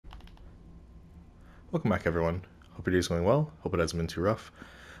Welcome back, everyone. Hope your day's going well. Hope it hasn't been too rough.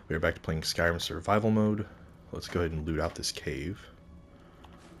 We are back to playing Skyrim survival mode. Let's go ahead and loot out this cave.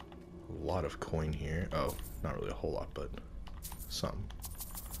 A lot of coin here. Oh, not really a whole lot, but some.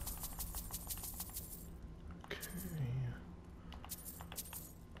 Okay.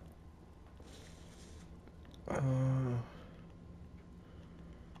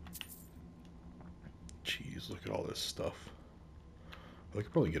 Jeez, look at all this stuff. I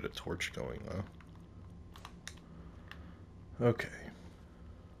could probably get a torch going, though. Okay.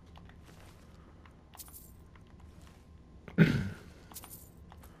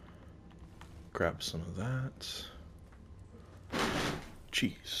 Grab some of that.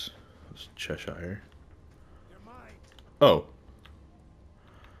 Jeez. That's Cheshire. Oh.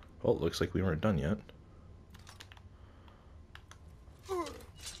 Well, it looks like we weren't done yet.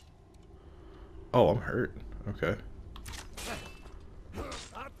 Oh, I'm hurt. Okay.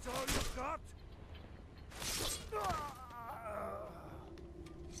 That's all you got?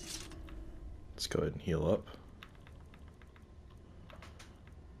 Let's go ahead and heal up.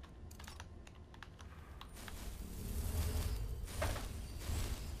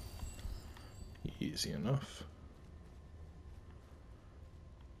 Easy enough.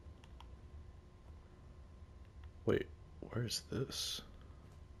 Wait, where's this?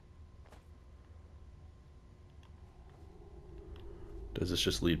 Does this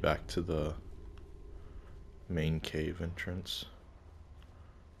just lead back to the main cave entrance?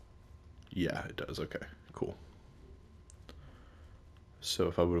 Yeah, it does. Okay, cool. So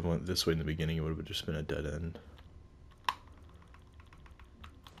if I would have went this way in the beginning, it would have just been a dead end.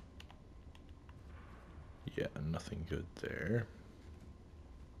 Yeah, nothing good there.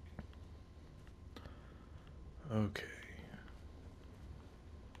 Okay.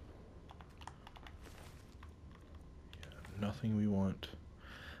 Yeah, nothing we want.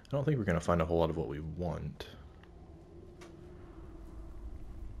 I don't think we're going to find a whole lot of what we want.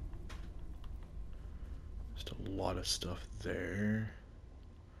 Just a lot of stuff there.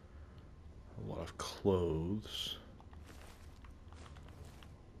 A lot of clothes.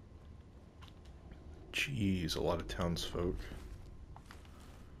 Jeez, a lot of townsfolk.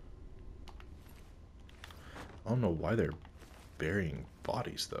 I don't know why they're burying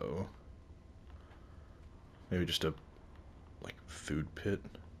bodies, though. Maybe just a, like, food pit,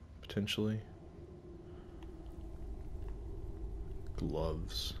 potentially.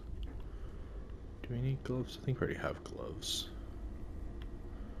 Gloves. Do we need gloves? I think we already have gloves.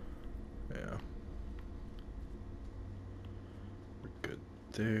 Yeah. We're good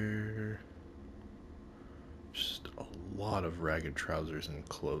there. Just a lot of ragged trousers and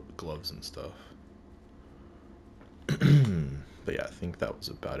gloves and stuff. But yeah, I think that was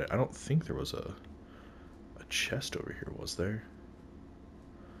about it. I don't think there was a chest over here, was there?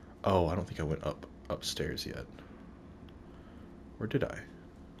 Oh, I don't think I went upstairs yet. Or did I?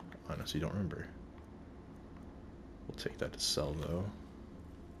 Honestly, don't remember. We'll take that to sell, though.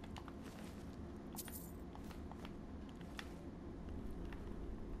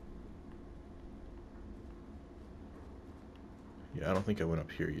 Yeah, I don't think I went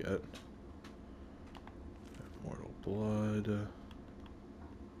up here yet. Mortal blood.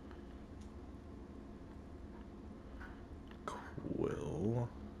 Quill.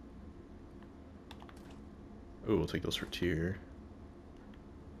 Oh, we'll take those for tier.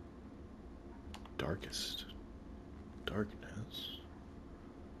 Darkest darkness.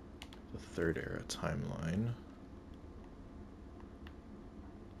 The third era timeline.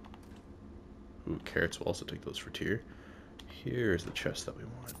 Ooh, carrots, we'll also take those for tier. Here's the chest that we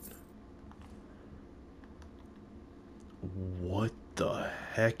want. What the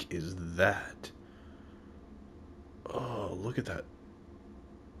heck is that? Oh, look at that.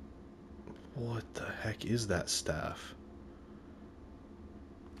 What the heck is that staff?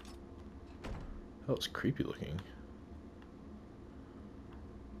 That was creepy looking.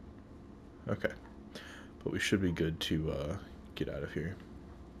 Okay. But we should be good to get out of here.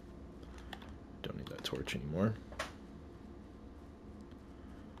 Don't need that torch anymore.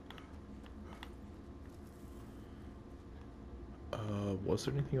 Was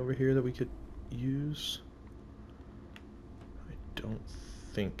there anything over here that we could use? I don't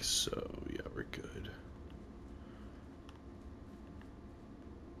think so. Yeah, we're good.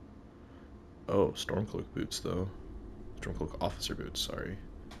 Oh, Stormcloak boots, though. Stormcloak officer boots, sorry.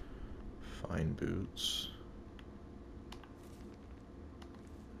 Fine boots.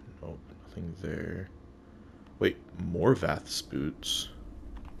 Nope, nothing there. Wait, Morvath's boots.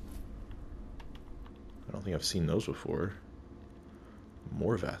 I don't think I've seen those before.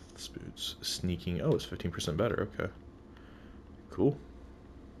 Morvath's boots. Sneaking. Oh, it's 15% better. Okay. Cool.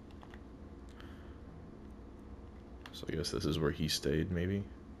 So I guess this is where he stayed, maybe?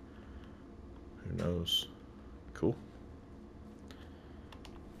 Who knows? Cool.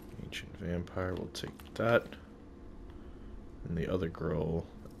 Ancient vampire, we'll take that. And the other girl,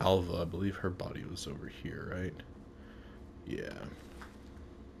 Alva, I believe her body was over here, right? Yeah.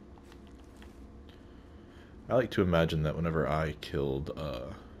 I like to imagine that whenever I killed,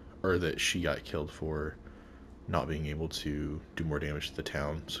 or that she got killed for not being able to do more damage to the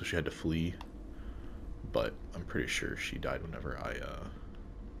town, so she had to flee. But I'm pretty sure she died whenever I,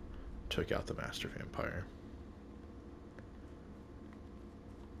 took out the master vampire.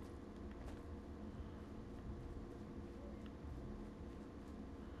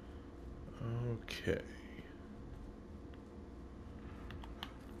 Okay.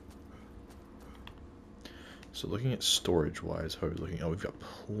 So looking at storage-wise, how are we looking? Oh, we've got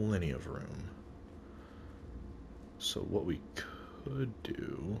plenty of room. So what we could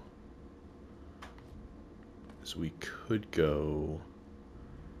do is we could go,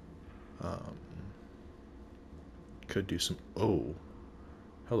 could do some, oh,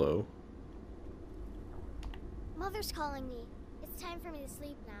 hello. Mother's calling me. It's time for me to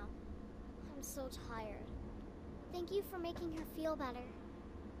sleep now. I'm so tired. Thank you for making her feel better.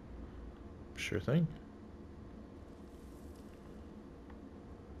 Sure thing.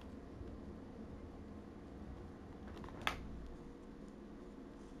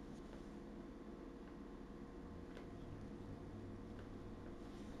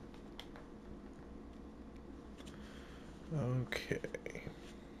 Okay.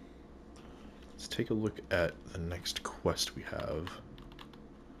 Let's take a look at the next quest we have.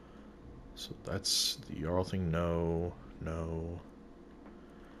 So that's the Jarl thing. No, no.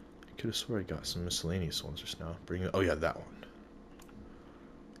 I could have swore I got some miscellaneous ones just now. Oh yeah, that one.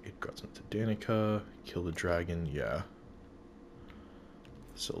 8 gods into Danica. Kill the dragon. Yeah.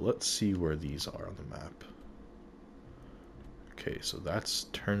 So let's see where these are on the map. Okay, so that's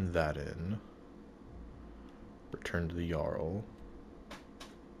turn that in. Return to the Jarl.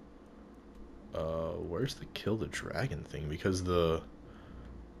 Where's the kill the dragon thing? Because the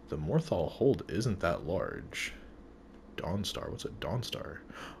Morthal hold isn't that large. Dawnstar, what's a Dawnstar?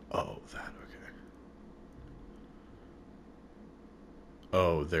 Oh, that, okay.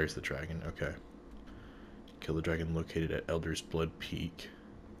 Oh, there's the dragon, okay. Kill the dragon located at Elder's Blood Peak.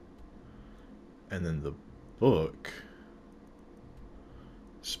 And then the book.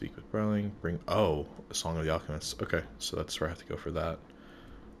 Speak with Browning, bring, oh, a Song of the Alchemist. Okay, so that's where I have to go for that.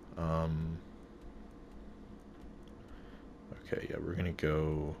 Okay, yeah, we're gonna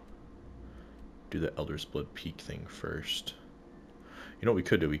go do the Elder's Blood Peak thing first. You know what we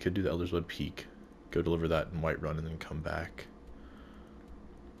could do? We could do the Elder's Blood Peak, go deliver that in Whiterun, and then come back.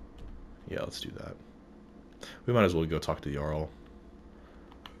 Yeah, let's do that. We might as well go talk to the Jarl.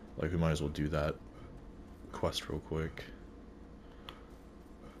 Like, we might as well do that quest real quick.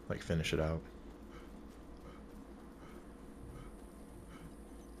 Like, finish it out.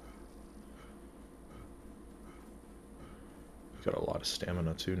 Got a lot of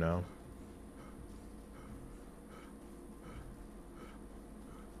stamina too now.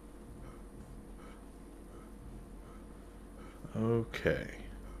 Okay.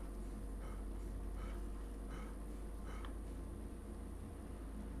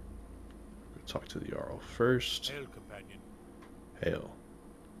 Talk to the Jarl first. Hail, companion. Hail.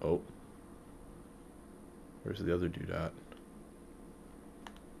 Oh. Where's the other dude at?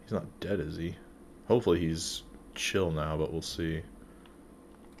 He's not dead, is he? Hopefully he's chill now, but we'll see.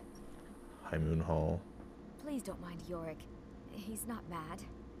 High Moon Hall. Please don't mind Yorick. He's not mad.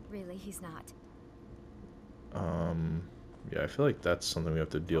 Really, he's not. Yeah, I feel like that's something we have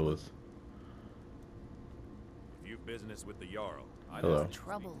to deal with. If you've business with the Jarl, I'd Hello. ask you to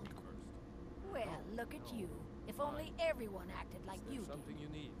Troubled. speak to me first. Well, look at you. If only everyone acted like you Something did. you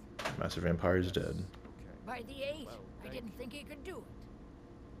need. Master Vampire is dead. Okay. By the 8, Well, I thank didn't you. think he could do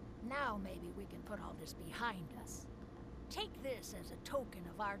it. Now maybe we can put all this behind us. Take this as a token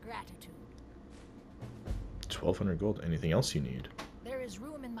of our gratitude. 1200 gold. Anything else you need? There is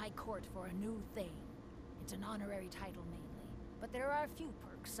room in my court for a new thing. It's an honorary title mainly, but there are a few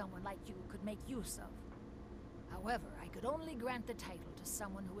perks someone like you could make use of. However, I could only grant the title to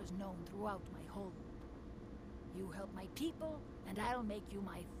someone who is known throughout my hold. You help my people, and I'll make you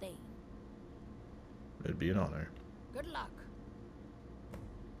my thane. It'd be an honor. Good luck.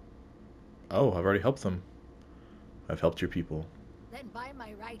 Oh, I've already helped them. I've helped your people. Then by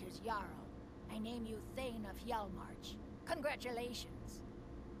my right as Jarl, I name you Thane of Hjalmarch. Congratulations.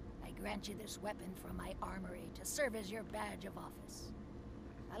 I grant you this weapon from my armory to serve as your badge of office.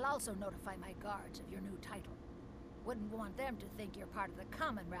 I'll also notify my guards of your new title. Wouldn't want them to think you're part of the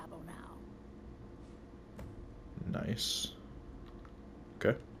common rabble now. Nice.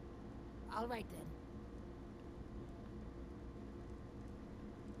 Okay. All right then.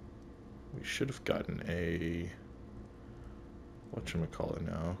 We should have gotten a... whatchamacallit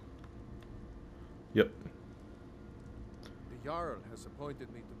now? Yep. The Jarl has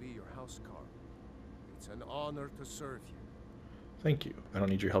appointed me to be your housecarl. It's an honor to serve you. Thank you. I don't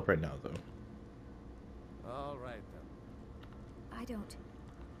need your help right now, though. All right, then. I don't.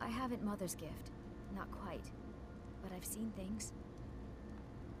 I haven't Mother's gift. Not quite. But I've seen things.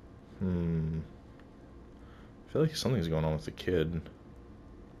 I feel like something's going on with the kid.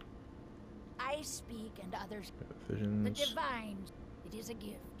 I speak and others. Visions. The divines. It is a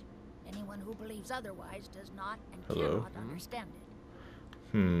gift. Anyone who believes otherwise does not and Hello? cannot understand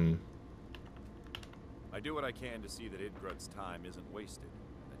it. I do what I can to see that Idgrud's time isn't wasted,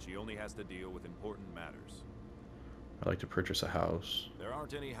 that she only has to deal with important matters. I'd like to purchase a house. There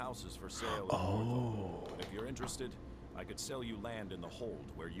aren't any houses for sale in Oh. Northold, but if you're interested, I could sell you land in the hold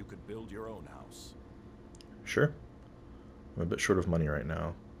where you could build your own house. Sure. I'm a bit short of money right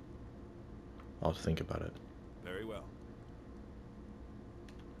now. I'll have to think about it. Very well.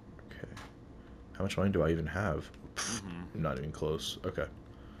 Okay. How much money do I even have? Not even close. Okay.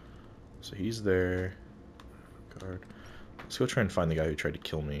 So he's there. Guard. Let's go try and find the guy who tried to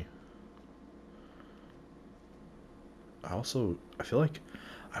kill me. I feel like,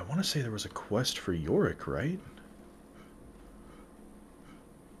 I want to say there was a quest for Yorick, right?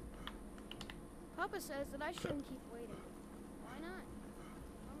 Papa says that I shouldn't keep waiting. Why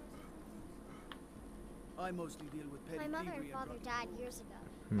not? I mostly deal with petty My mother and thievery father rotten died fools. years ago.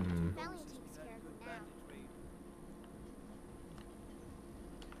 Hmm. Valley takes care of them now.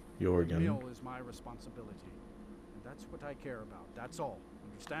 Jorgen. Meal is my responsibility. And that's what I care about. That's all.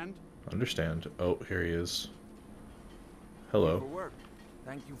 Understand? Understand. Oh, here he is. For Hello. work.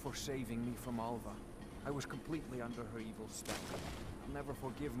 Thank you for saving me from Alva. I was completely under her evil spell. I'll never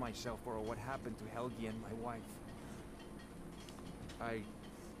forgive myself for what happened to Helgi and my wife.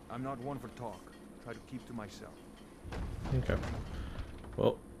 I'm not one for talk. Try to keep to myself. Okay.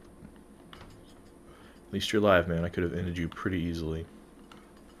 Well, at least you're alive, man. I could have ended you pretty easily.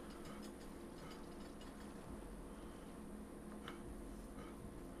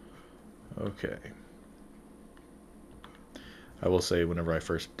 Okay. I will say, whenever I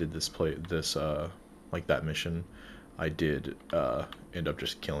first did this like that mission, I did end up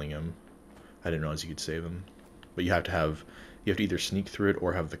just killing him. I didn't realize you could save him. But you have to either sneak through it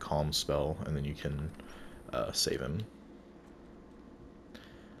or have the calm spell, and then you can save him.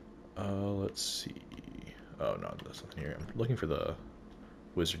 Let's see. Oh no, there's nothing here. I'm looking for the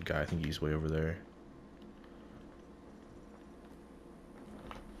wizard guy. I think he's way over there.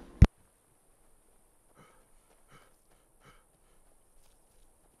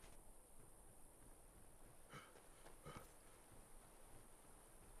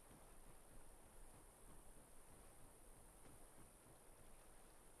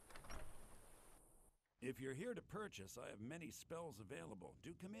 If you're here to purchase, I have many spells available.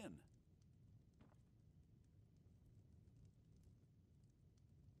 Do come in.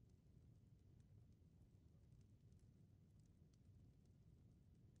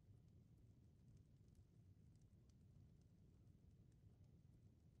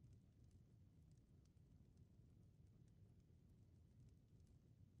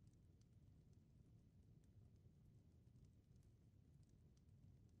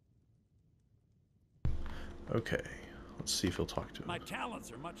 Okay, let's see if he'll talk to him. My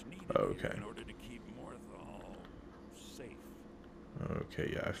talents are much needed Okay. here in order to keep Morthal safe.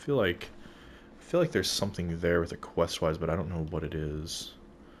 Okay, yeah, I feel like there's something there with it quest-wise, but I don't know what it is.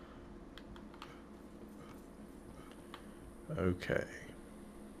 Okay.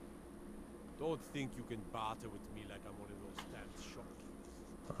 Don't think you can barter with me like I'm one of those damn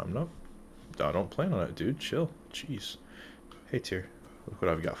shopkeepers. I'm not. I don't plan on it, dude. Chill. Jeez. Hey, Tyr. Look what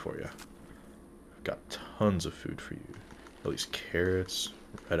I've got for you. I've got tons of food for you. At least carrots,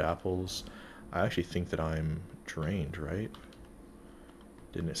 red apples. I actually think that I'm drained, right?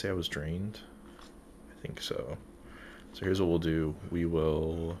 Didn't it say I was drained? I think so. So here's what we'll do.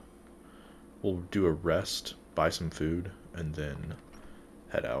 We'll do a rest, buy some food, and then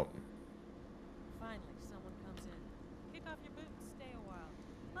head out. Finally, someone comes in. Kick off your boots, stay a while.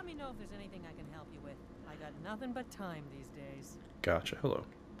 Let me know if there's anything I can help you with. I got nothing but time these days. Gotcha. Hello.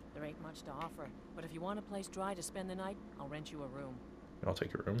 There ain't much to offer, but if you want a place dry to spend the night, I'll rent you a room. I'll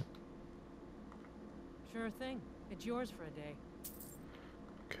take a room. Sure thing. It's yours for a day.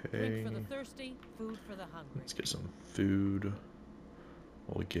 Okay. Drink for the thirsty, food for the hungry. Let's get some food.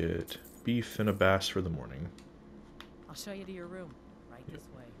 We'll get beef and a bass for the morning. I'll show you to your room. Right Yep. this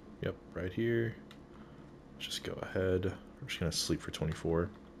way. Yep, right here. just go ahead. We're just gonna sleep for 24.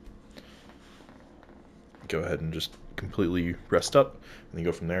 Go ahead and just completely rest up, and then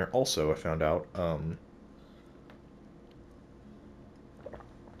go from there. Also, I found out,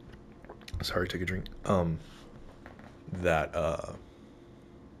 sorry, take a drink. That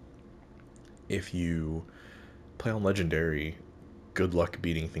if you play on Legendary, good luck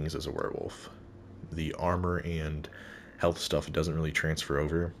beating things as a werewolf. The armor and health stuff doesn't really transfer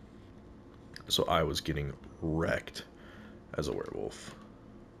over, so I was getting wrecked as a werewolf.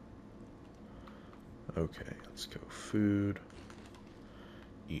 Okay, let's go. Food.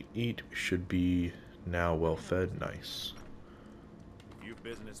 Eat, eat. We should be now well fed. Nice. If you've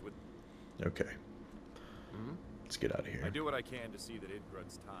business with... Okay. Let's get out of here. I do what I can to see that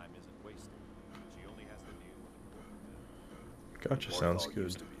Idgrud's time isn't wasted. She only has to deal with important. Gotcha, sounds good.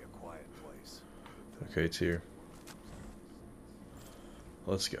 Used to be a quiet place. Okay, it's here.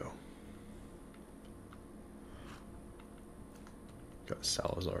 Let's go. Got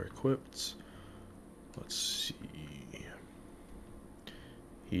Salazar equipped. Let's see.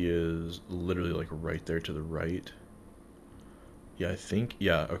 He is literally like right there to the right. Yeah, I think,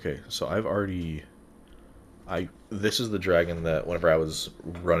 yeah, okay. So I've already, this is the dragon that whenever I was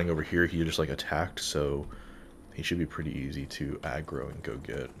running over here, he just like attacked, so he should be pretty easy to aggro and go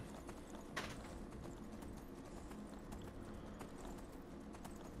get.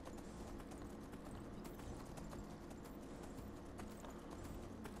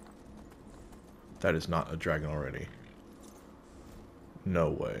 That is not a dragon already. No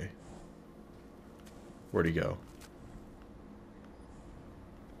way. Where'd he go?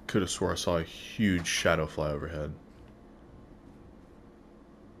 Could have swore I saw a huge shadow fly overhead.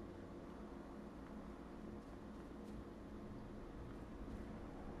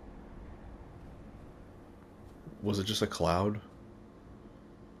 Was it just a cloud?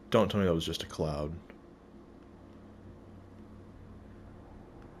 Don't tell me that was just a cloud.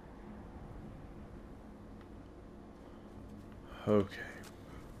 Okay.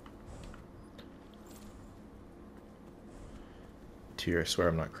 Tyr, I swear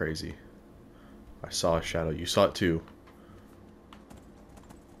I'm not crazy. I saw a shadow. You saw it too.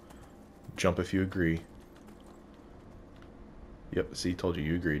 Jump if you agree. Yep, see, told you,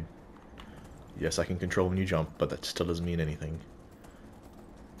 you agreed. Yes, I can control when you jump, but that still doesn't mean anything.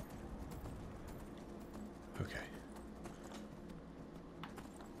 Okay.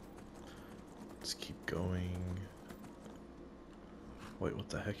 Let's keep going. Wait, what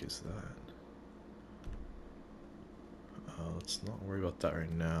the heck is that? Let's not worry about that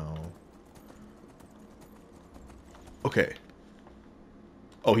right now. Okay.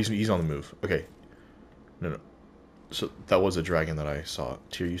 Oh, he's on the move. Okay. No. So that was a dragon that I saw.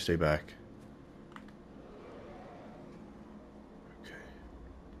 Tyr, you stay back. Okay.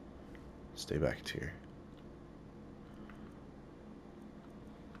 Stay back, Tyr.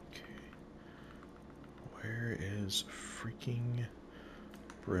 Okay. Where is freaking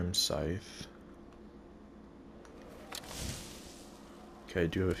Brim Scythe? Okay, I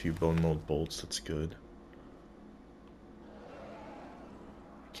do have a few bone mold bolts, that's good.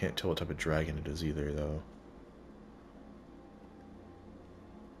 Can't tell what type of dragon it is either, though.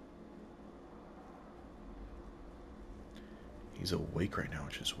 He's awake right now,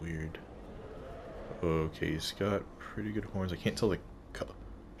 which is weird. Okay, he's got pretty good horns. I can't tell the color.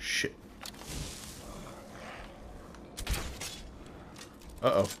 Shit.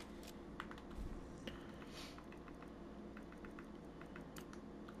 Uh-oh.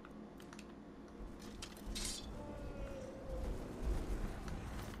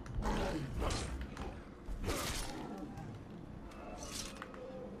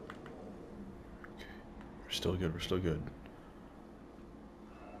 Still good, we're still good.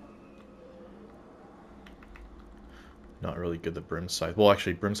 Not really good the Brim Scythe. Well,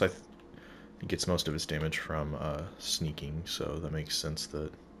 actually, Brim Scythe gets most of its damage from sneaking, so that makes sense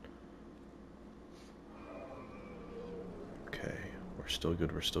that... Okay, we're still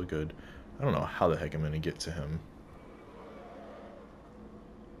good, we're still good. I don't know how the heck I'm gonna get to him.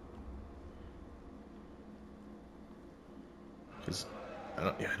 Because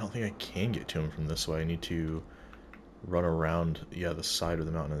I don't think I can get to him from this way. I need to run around, yeah, the side of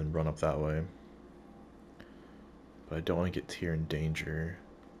the mountain and then run up that way. But I don't want to get Tyr in danger.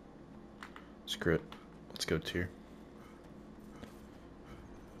 Screw it. Let's go, Tyr.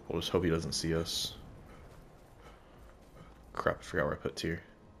 We'll just hope he doesn't see us. Crap, I forgot where I put Tyr.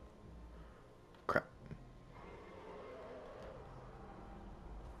 Crap.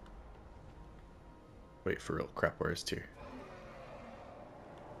 Wait, for real. Crap, where is Tyr?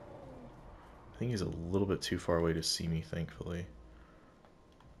 I think he's a little bit too far away to see me, thankfully.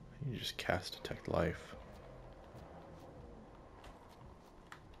 You just cast Detect Life.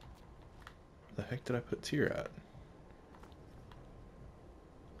 Where the heck did I put Tyr at?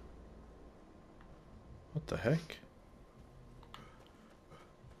 What the heck?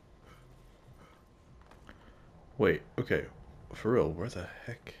 Wait, okay. For real, where the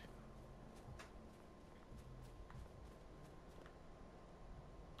heck?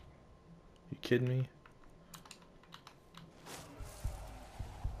 You kidding me?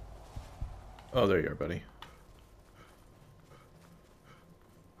 Oh, there you are, buddy.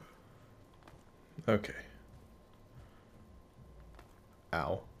 Okay.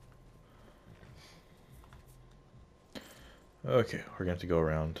 Ow. Okay, we're going to have to go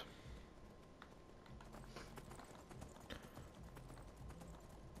around.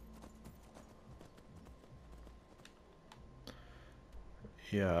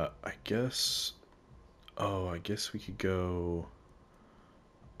 Yeah, I guess... Oh, I guess we could go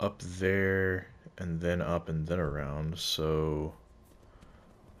up there and then up and then around, so...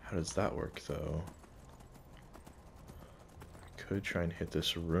 How does that work, though? I could try and hit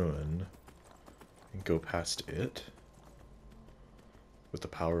this ruin and go past it with the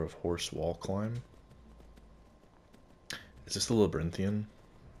power of horse wall climb. Is this the Labyrinthian?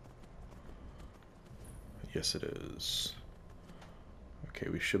 Yes, it is. Okay,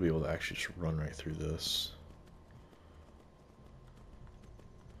 we should be able to actually just run right through this.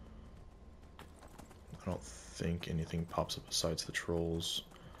 I don't think anything pops up besides the trolls.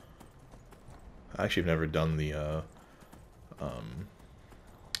 I actually have never done the,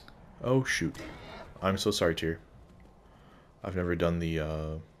 Oh, shoot. I'm so sorry, Tyr. I've never done the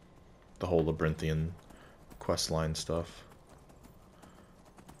whole Labyrinthian questline stuff.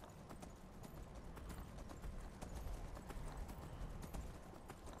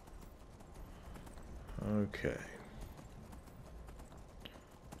 Okay.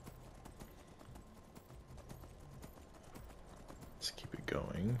 Let's keep it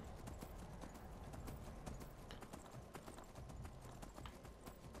going.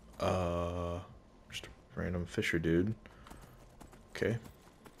 Just a random fisher dude. Okay.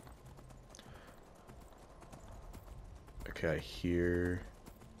 Okay, I hear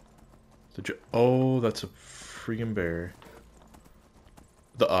the oh, that's a freaking bear.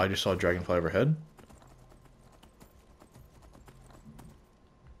 I just saw a dragonfly overhead.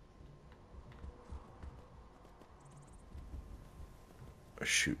 Oh,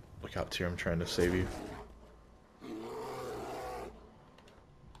 shoot, look out, Tyr, I'm trying to save you.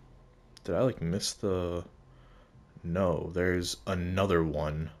 Did I like miss the... No, there's another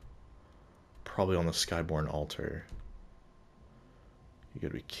one. Probably on the Skyborn altar. You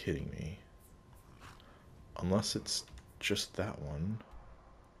gotta be kidding me. Unless it's just that one.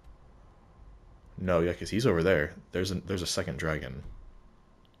 No, yeah, because he's over there. There's a second dragon.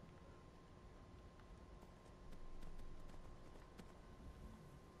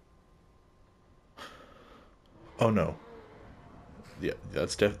 Oh no. Yeah,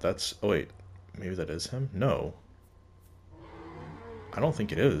 that's oh wait. Maybe that is him? No. I don't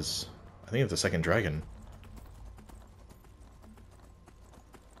think it is. I think it's the second dragon.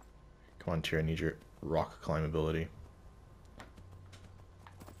 Come on, Tyr, I need your rock climb ability.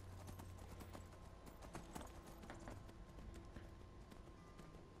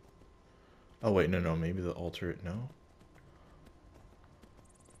 Oh wait, no, maybe the altar, no?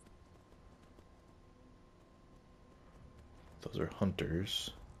 Those are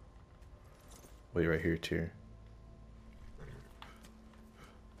hunters. Wait right here, Tyr.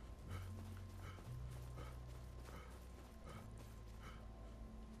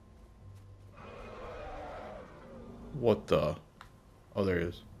 What the? Oh, there it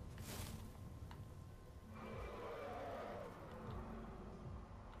is.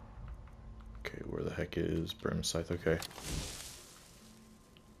 Okay, where the heck is Brim Scythe? Okay.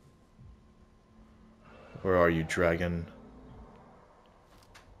 Where are you, dragon?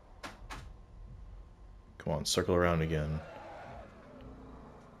 Come on, circle around again.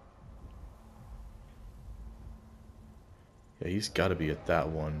 Yeah, he's got to be at that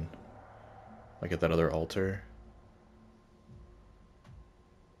one. Like at that other altar.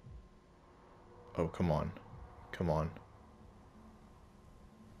 Oh, come on. Come on.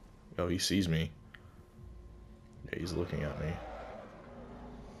 Oh, he sees me. Yeah, he's looking at me.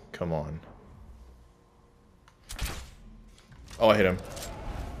 Come on. Oh, I hit him.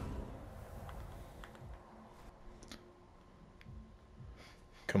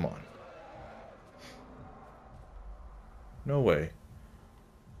 Come on. No way.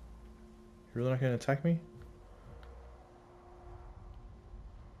 You're really not going to attack me?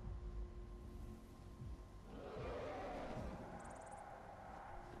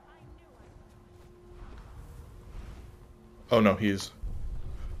 Oh no, he's...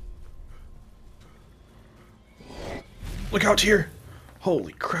 Look out here!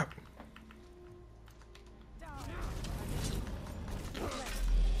 Holy crap.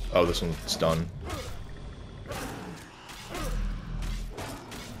 Oh, this one's done.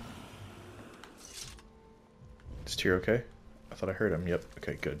 Is Tyr okay? I thought I heard him. Yep.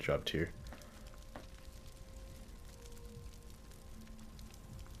 Okay, good job, Tyr.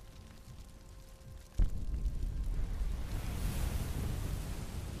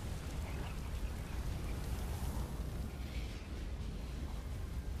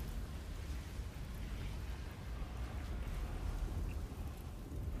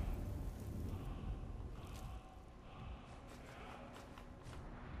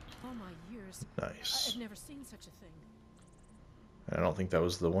 All my years, Nice. I've never seen such a thing. I don't think that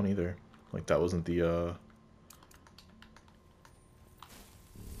was the one either. Like, that wasn't the,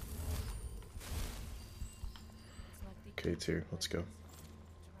 Okay, Tyr, let's go.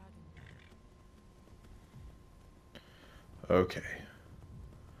 Okay.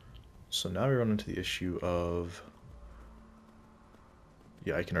 So now we run into the issue of...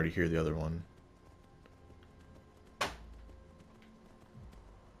 Yeah, I can already hear the other one. I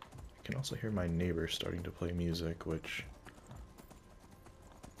can also hear my neighbor starting to play music, which...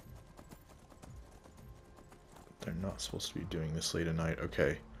 They're not supposed to be doing this late at night.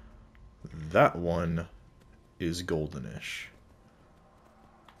 Okay. That one is goldenish.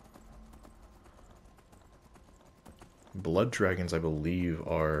 Blood dragons, I believe,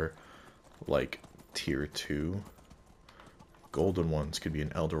 are like tier 2. Golden ones could be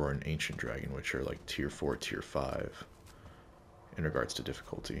an elder or an ancient dragon, which are like tier 4, tier 5 in regards to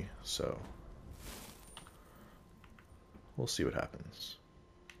difficulty. So we'll see what happens.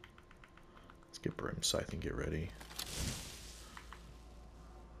 Let's get Brim Scythe and get ready.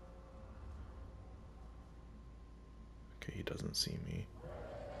 Okay, he doesn't see me.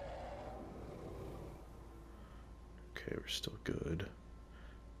 Okay, we're still good.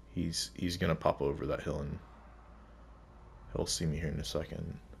 He's gonna pop over that hill and he'll see me here in a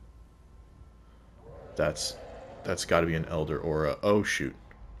second. That's got to be an elder or a... Oh shoot.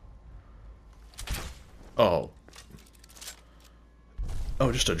 Oh.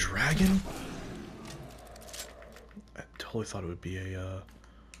 Oh, just a dragon? I totally thought it would be a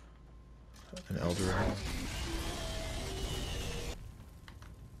an elder.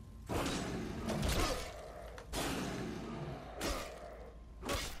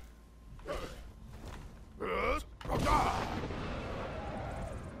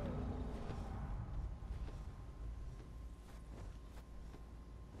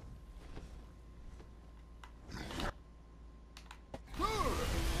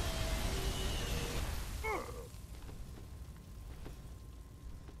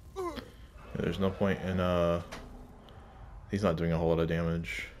 There's no point in, he's not doing a whole lot of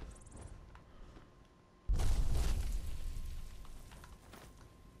damage.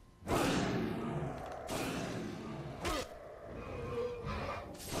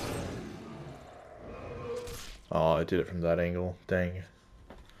 Oh, I did it from that angle. Dang.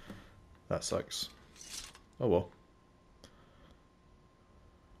 That sucks. Oh well.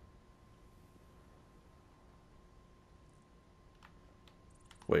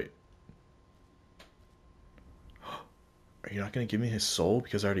 Wait. Are you not going to give me his soul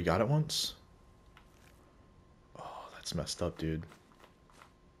because I already got it once? Oh, that's messed up, dude.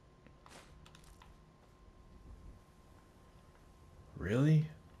 Really?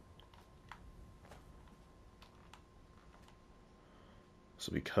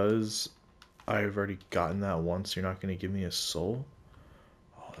 So because I've already gotten that once, you're not going to give me his soul?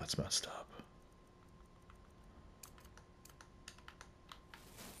 Oh, that's messed up.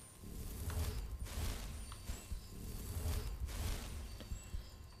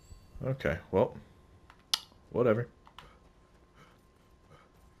 Okay, well, whatever.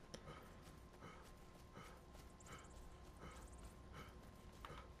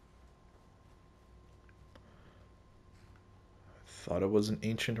 I thought it was an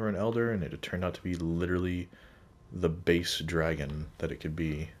ancient or an elder, and it had turned out to be literally the base dragon that it could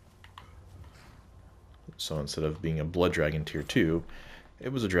be. So instead of being a blood dragon tier 2, it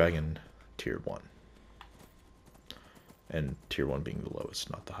was a dragon tier 1. And tier 1 being the lowest,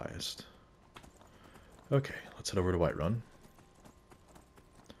 not the highest. Okay, let's head over to Whiterun.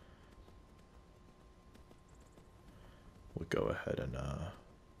 We'll go ahead and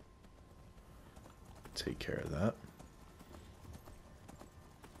take care of that.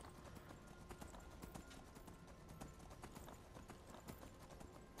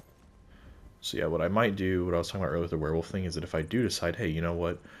 So yeah, what I might do, what I was talking about earlier with the werewolf thing, is that if I do decide, hey, you know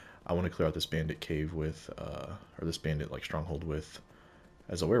what, I want to clear out this bandit cave with, or this bandit like stronghold with,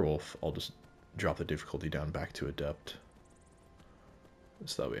 as a werewolf, I'll just drop the difficulty down back to adept,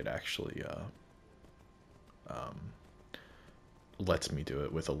 So that way it actually lets me do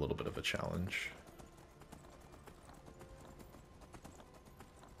it with a little bit of a challenge.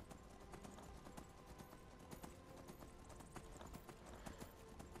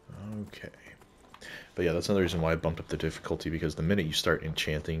 Okay. But yeah, that's another reason why I bumped up the difficulty, because the minute you start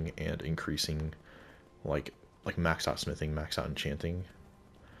enchanting and increasing, like max out smithing, max out enchanting,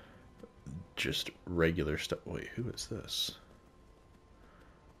 just regular stuff. Wait, who is this?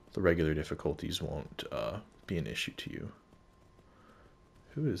 The regular difficulties won't be an issue to you.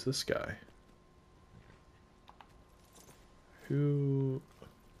 Who is this guy? Who?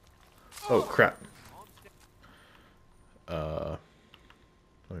 Oh, crap. I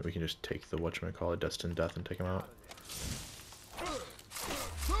mean, we can just take the whatchamacallit, Destined Death, and take him out.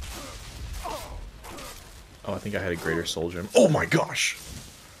 Oh, I think I had a greater soul gem. Oh my gosh!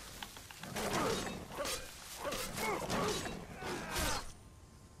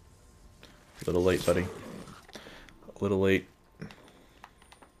 A little late, buddy. A little late.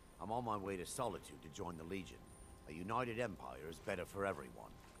 I'm on my way to Solitude to join the Legion. A united empire is better for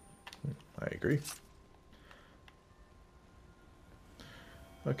everyone. I agree.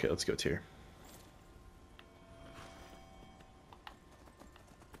 Okay, let's go tier.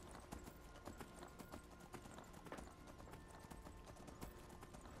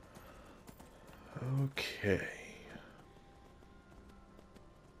 Okay.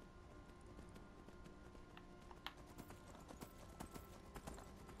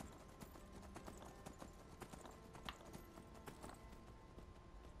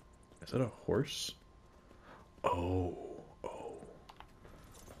 Is that a horse? Oh.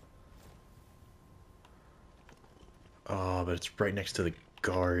 Oh, but it's right next to the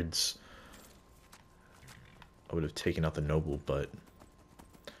guards. I would have taken out the noble, but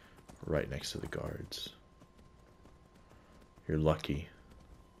right next to the guards. You're lucky.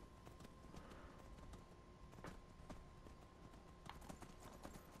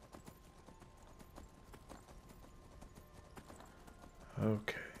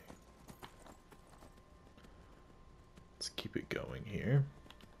 Okay. Let's keep it going here.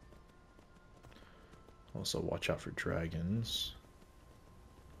 Also, watch out for dragons.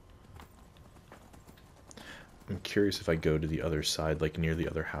 I'm curious if I go to the other side, like near the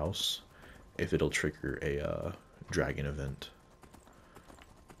other house, if it'll trigger a dragon event.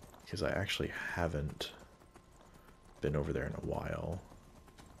 Because I actually haven't been over there in a while.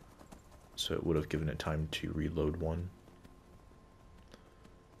 So it would have given it time to reload one.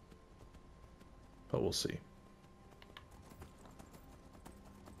 But we'll see.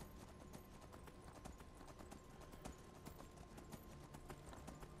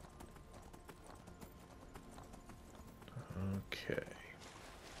 Okay.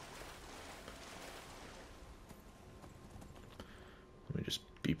 Let me just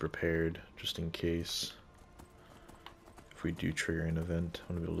be prepared, just in case. If we do trigger an event,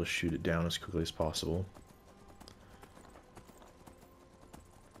 I want to be able to shoot it down as quickly as possible.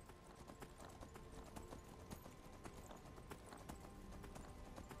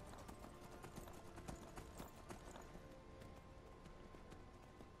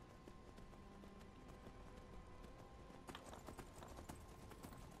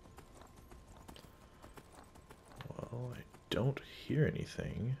 Well, I don't hear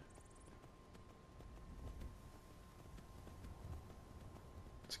anything.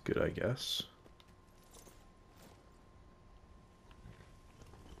 It's good, I guess.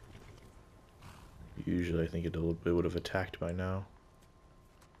 Usually I think it would have attacked by now.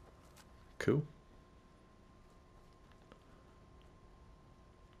 Cool.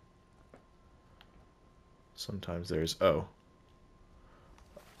 Sometimes there's... Oh.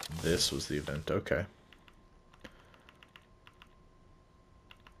 This was the event. Okay.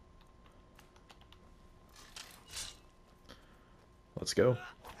 Let's go.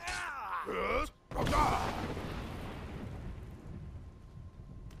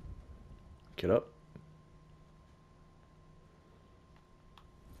 Get up.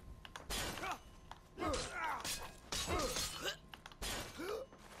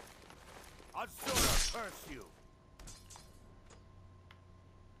 I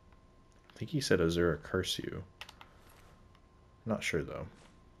think he said Azura curse you. Not sure though.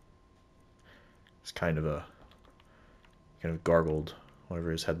 It's kind of gargled whenever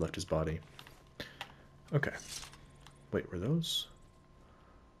his head left his body. Okay. Wait, were those?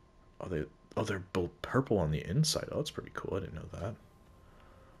 Oh, they're both purple on the inside. Oh, that's pretty cool. I didn't know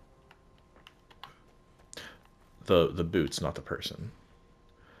that. The boots, not the person.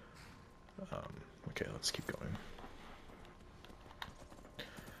 Okay, let's keep going.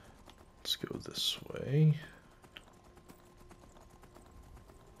 Let's go this way.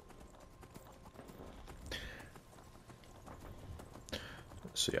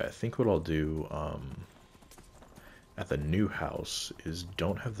 So yeah, I think what I'll do at the new house is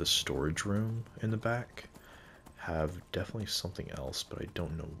don't have the storage room in the back. Have definitely something else, but I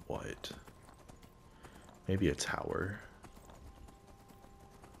don't know what. Maybe a tower.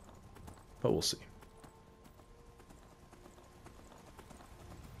 But we'll see.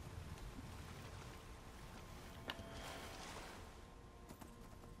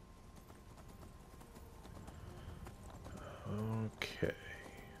 Okay.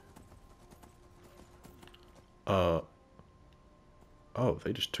 Oh,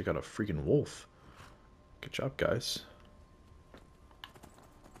 they just took out a freaking wolf. Good job, guys.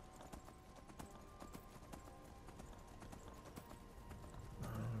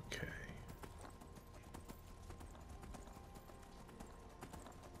 Okay.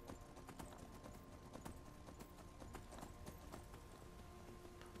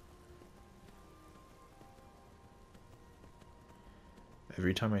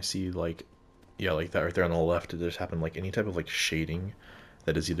 Every time I see, like, yeah, like that right there on the left, there's happened, like, any type of, like, shading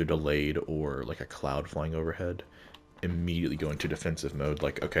that is either delayed or, like, a cloud flying overhead, immediately go into defensive mode,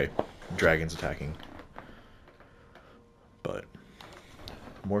 like, okay, dragon's attacking. But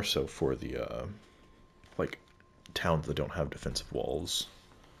more so for the, like, towns that don't have defensive walls.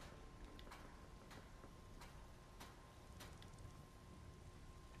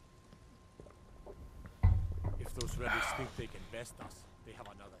 If those rebels think they can best us, they have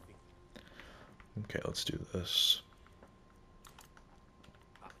another thing. Okay, let's do this.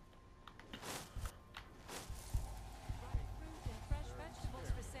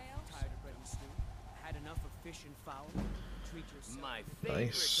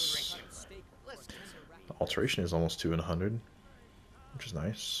 Nice. The alteration is almost 2 in 100, which is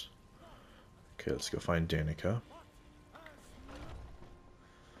nice. Okay, let's go find Danica.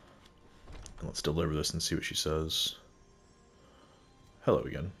 And let's deliver this and see what she says. Hello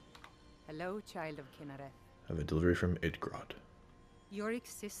again. Hello, child of Kinnereth. I have a delivery from Idgrod.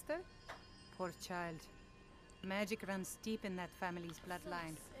 Yorick's sister? Poor child. Magic runs deep in that family's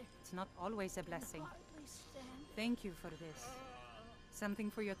bloodline. It's not always a blessing. Thank you for this.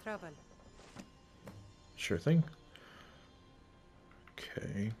 Something for your trouble. Sure thing.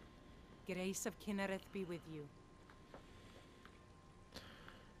 Okay. Grace of Kinnereth be with you.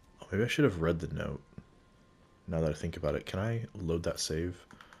 Oh, maybe I should have read the note. Now that I think about it, can I load that save?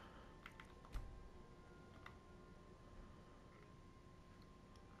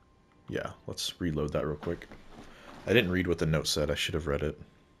 Yeah, let's reload that real quick. I didn't read what the note said. I should have read it.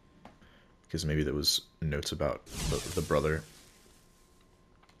 Because maybe there was notes about the brother.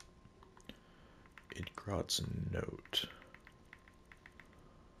 Idgrod's note.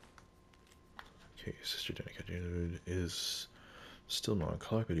 Okay, Sister Danica is still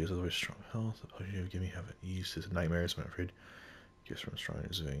non-colic, but he has otherwise strong health. The potion you give me haven't eased his nightmares, but I'm afraid gifts from strong in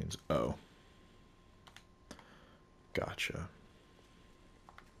his veins. Oh. Gotcha.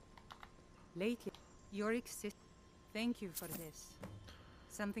 Lately, Yorick's sister. Thank you for this.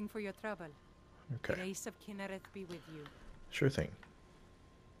 Something for your trouble. Okay. Grace of Kinnereth be with you. Sure thing.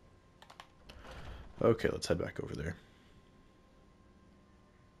 Okay, let's head back over there.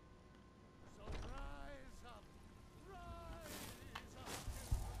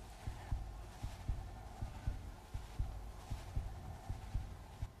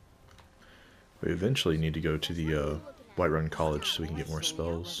 We eventually need to go to the Whiterun College so we can get more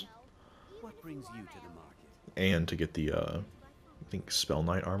spells. What brings you to the market? And to get the, I think Spell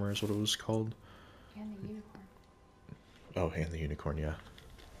Knight armor is what it was called. And the unicorn. Oh, and the unicorn, yeah.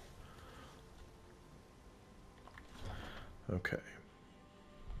 Okay.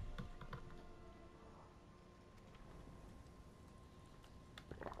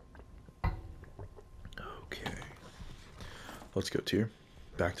 Okay. Let's go to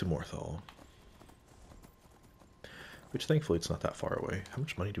back to Morthal. Which thankfully it's not that far away. How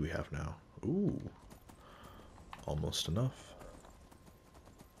much money do we have now? Ooh. Almost enough.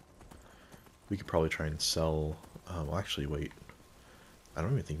 We could probably try and sell... well, actually, wait. I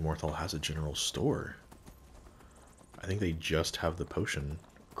don't even think Morthal has a general store. I think they just have the potion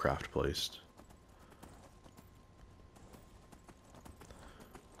craft placed.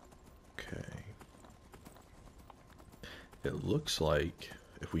 Okay. It looks like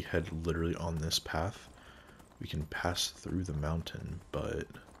if we head literally on this path, we can pass through the mountain, but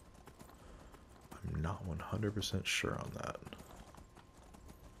I'm not 100% sure on that.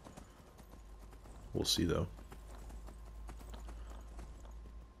 We'll see though.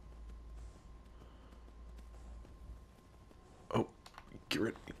 Oh, get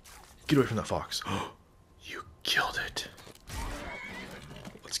away from that fox. You killed it.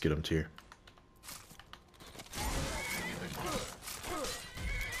 Let's get him to here.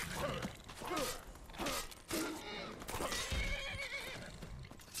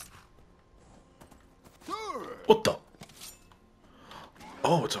 What the?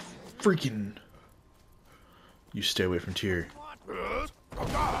 Oh, it's a freaking... You stay away from Tyr.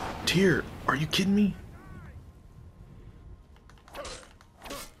 Tyr, are you kidding me?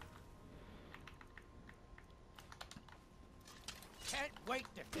 Can't wait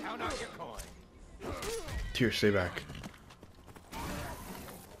to count out your coin. Tyr, stay back.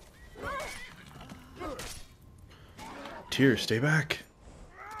 Tyr, stay back.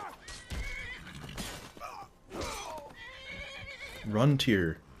 Run,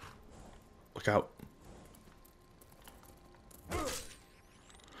 Tyr. Look out.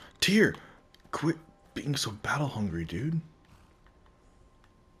 Tyr, quit being so battle hungry, dude.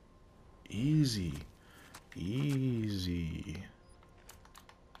 Easy. Easy.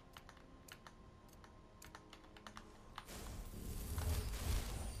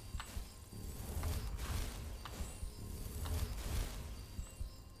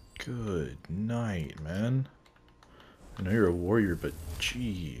 Good night, man. I know you're a warrior, but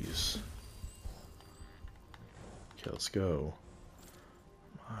jeez. Okay, let's go.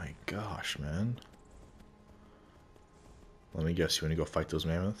 My gosh, man. Let me guess, you want to go fight those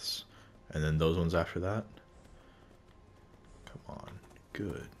mammoths? And then those ones after that? Come on.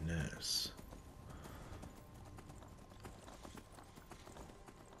 Goodness.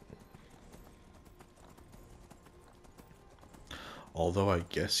 Although I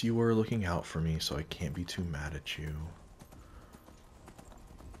guess you were looking out for me, so I can't be too mad at you.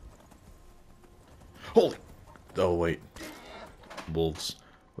 Holy! Oh, wait. Wolves.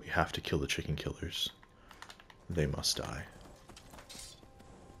 We have to kill the chicken killers. They must die.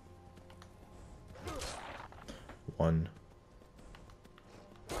 1,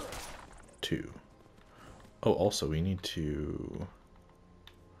 2. Oh, also, we need to...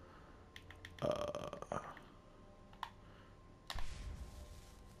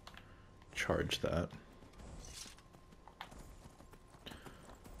 charge that.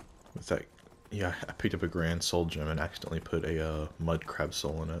 With that, yeah, I picked up a grand soul gem and accidentally put a mud crab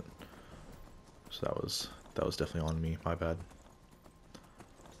soul in it. So that was definitely on me. My bad.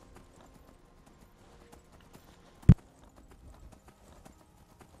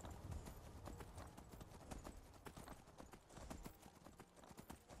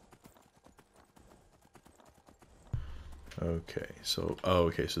 Okay, so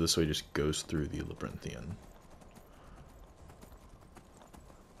okay, so this way just goes through the Labyrinthian.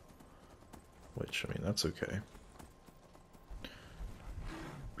 Which, I mean, that's okay.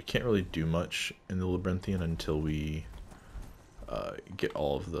 We can't really do much in the Labyrinthian until we get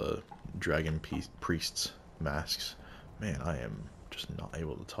all of the dragon priests masks. Man, I am just not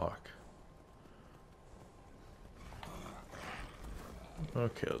able to talk.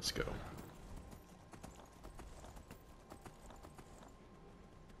 Okay, let's go.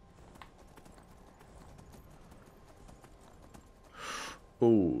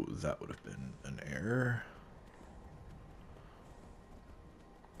 Oh, that would have been an error.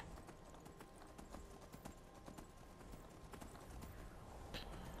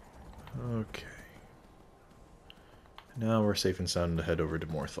 Okay. Now we're safe and sound to head over to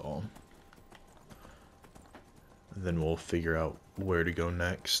Morthal. And then we'll figure out where to go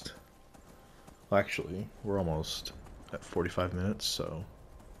next. Well, actually, we're almost at 45 minutes, so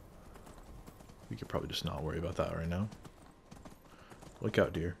we could probably just not worry about that right now. Look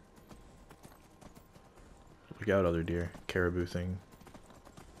out, deer. Look out, other deer. Caribou thing.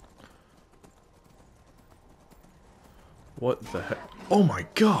 What the heck? Oh my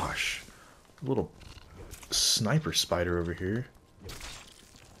gosh! Little sniper spider over here.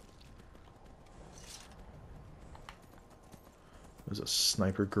 There's a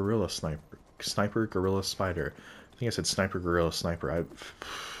sniper gorilla sniper gorilla spider. I think I said sniper gorilla sniper. I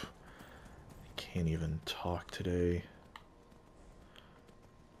can't even talk today.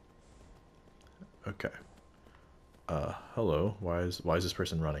 Okay. Hello. Why is this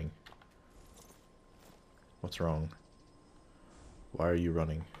person running? What's wrong? Why are you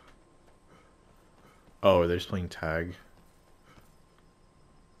running? Oh, are they just playing tag?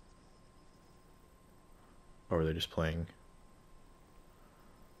 Or are they just playing?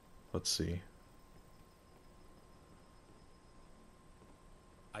 Let's see.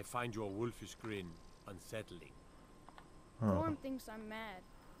 I find your wolfish grin unsettling. Oh. Norm thinks I'm mad.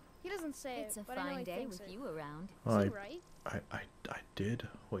 He doesn't say It's it, a but I know fine he day thinks with it. you around. Is he right? I did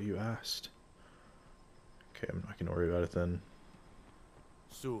what you asked. Okay, I'm not gonna worry about it then.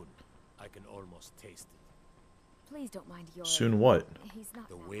 Soon, I can almost taste it. Please don't mind Yorick. Soon what? He's not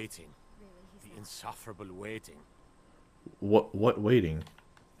The bad. waiting. Really, he's The not. insufferable waiting. What waiting?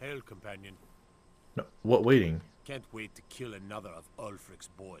 Hail, companion. No, what waiting? Can't wait to kill another of Ulfric's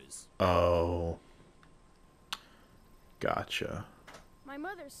boys. Oh. Gotcha. My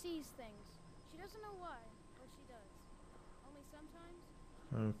mother sees things. She doesn't know why, but she does. Only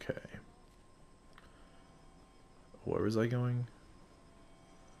sometimes. Okay. Where was I going?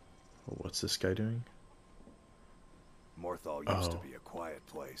 What's this guy doing? Morthal used to be a quiet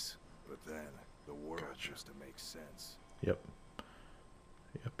place, but then the world used to make sense. Yep.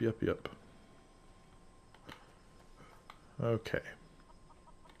 Yep. Okay.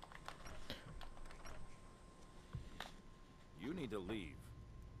 You need to leave.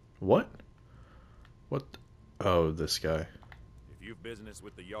 What? What? Oh, this guy. If you've business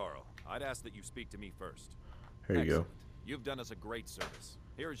with the Jarl, I'd ask that you speak to me first. Here you go. You've done us a great service.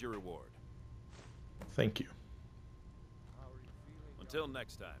 Here's your reward. Thank you. Until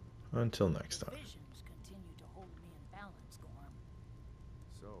next time. Until next time. Visions continue to hold me in balance, Gorm.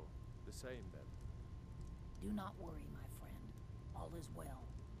 So, the same then. Do not worry, my friend. All is well.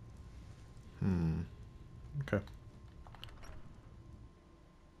 Okay.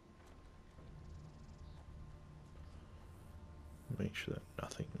 Make sure that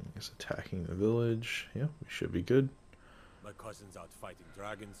nothing is attacking the village. Yeah, we should be good. My cousin's out fighting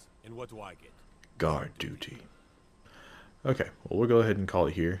dragons, and what do I get? Guard duty. Okay, well, we'll go ahead and call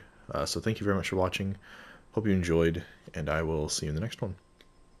it here. So thank you very much for watching. Hope you enjoyed, and I will see you in the next one.